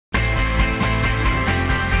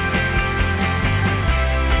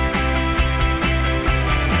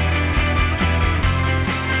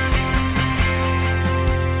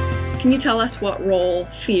Can you tell us what role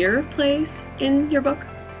fear plays in your book?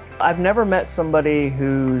 I've never met somebody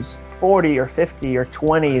who's 40 or 50 or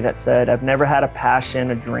 20 that said, I've never had a passion,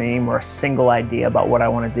 a dream, or a single idea about what I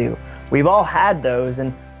want to do. We've all had those,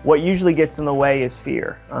 and what usually gets in the way is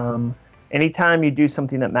fear. Anytime you do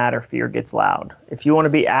something that matters, fear gets loud. If you want to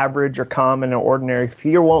be average or common or ordinary,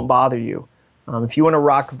 fear won't bother you. If you want to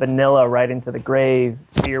rock vanilla right into the grave,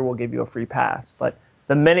 fear will give you a free pass. But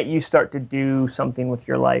the minute you start to do something with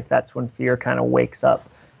your life, that's when fear kind of wakes up.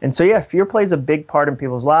 And so, yeah, fear plays a big part in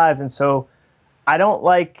people's lives. And so I don't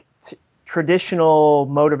like traditional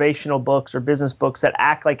motivational books or business books that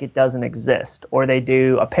act like it doesn't exist, or they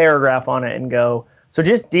do a paragraph on it and go, so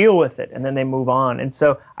just deal with it, and then they move on. And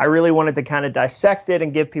so I really wanted to kind of dissect it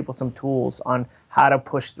and give people some tools on how to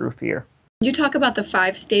push through fear. You talk about the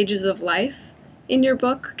 5 stages of life in your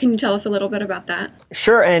book. Can you tell us a little bit about that?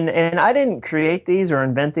 Sure, and I didn't create these or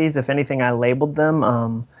invent these. If anything, I labeled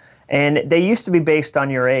them. And they used to be based on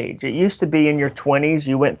your age. It used to be in your 20s,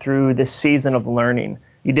 you went through this season of learning.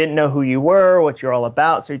 You didn't know who you were, what you're all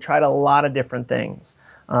about, so you tried a lot of different things.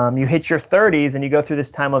 You hit your 30s and you go through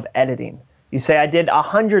this time of editing. You say, I did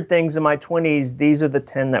 100 things in my 20s, these are the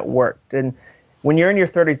 10 that worked. And when you're in your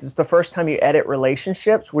 30s, it's the first time you edit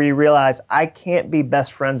relationships where you realize I can't be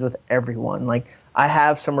best friends with everyone. Like, I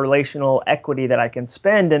have some relational equity that I can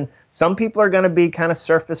spend, and some people are going to be kind of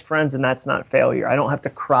surface friends, and that's not failure. I don't have to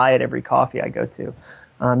cry at every coffee I go to.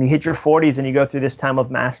 You hit your 40s and you go through this time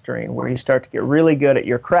of mastering where you start to get really good at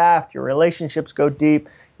your craft, your relationships go deep,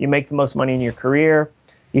 you make the most money in your career.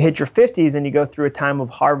 You hit your 50s and you go through a time of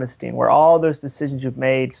harvesting where all those decisions you've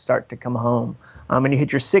made start to come home. And you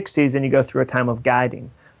hit your 60s and you go through a time of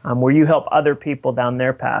guiding where you help other people down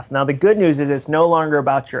their path. Now, the good news is it's no longer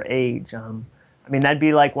about your age. I mean, that'd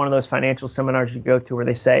be like one of those financial seminars you go to where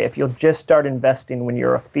they say, if you'll just start investing when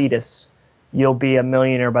you're a fetus, you'll be a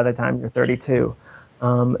millionaire by the time you're 32.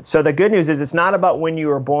 So the good news is it's not about when you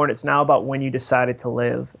were born, it's now about when you decided to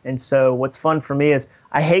live. And so what's fun for me is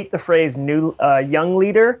I hate the phrase young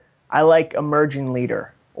leader. I like emerging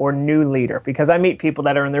leader or new leader, because I meet people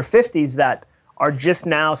that are in their 50s that are just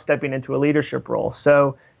now stepping into a leadership role.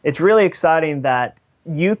 So it's really exciting that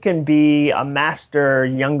you can be a master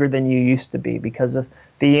younger than you used to be because of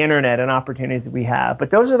the internet and opportunities that we have. But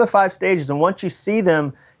those are the 5 stages. And once you see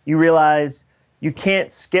them, you realize you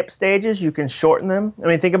can't skip stages, you can shorten them. I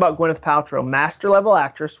mean, think about Gwyneth Paltrow, master level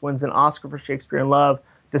actress, wins an Oscar for Shakespeare in Love,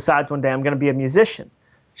 decides one day I'm going to be a musician.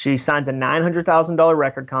 She signs a $900,000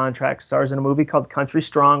 record contract, stars in a movie called Country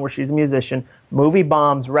Strong where she's a musician. Movie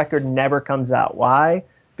bombs, record never comes out. Why?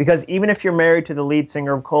 Because even if you're married to the lead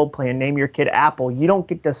singer of Coldplay and name your kid Apple, you don't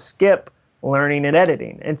get to skip learning and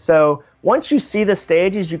editing. And so once you see the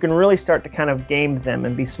stages, you can really start to kind of game them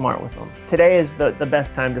and be smart with them. Today is the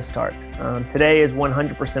best time to start. Today is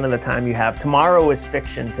 100% of the time you have. Tomorrow is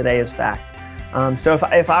fiction, today is fact. So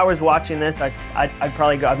if I was watching this, I'd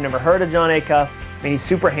probably go, I've never heard of Jon Acuff. I mean, he's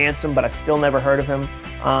super handsome, but I've still never heard of him.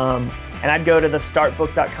 And I'd go to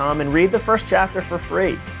thestartbook.com and read the first chapter for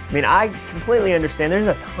free. I mean, I completely understand. There's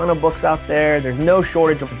a ton of books out there. There's no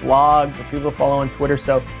shortage of blogs or people to follow on Twitter.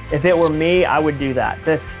 So if it were me, I would do that.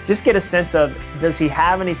 To just get a sense of, does he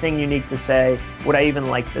have anything unique to say? Would I even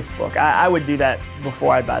like this book? I would do that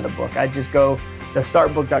before I buy the book. I'd just go to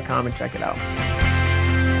thestartbook.com and check it out.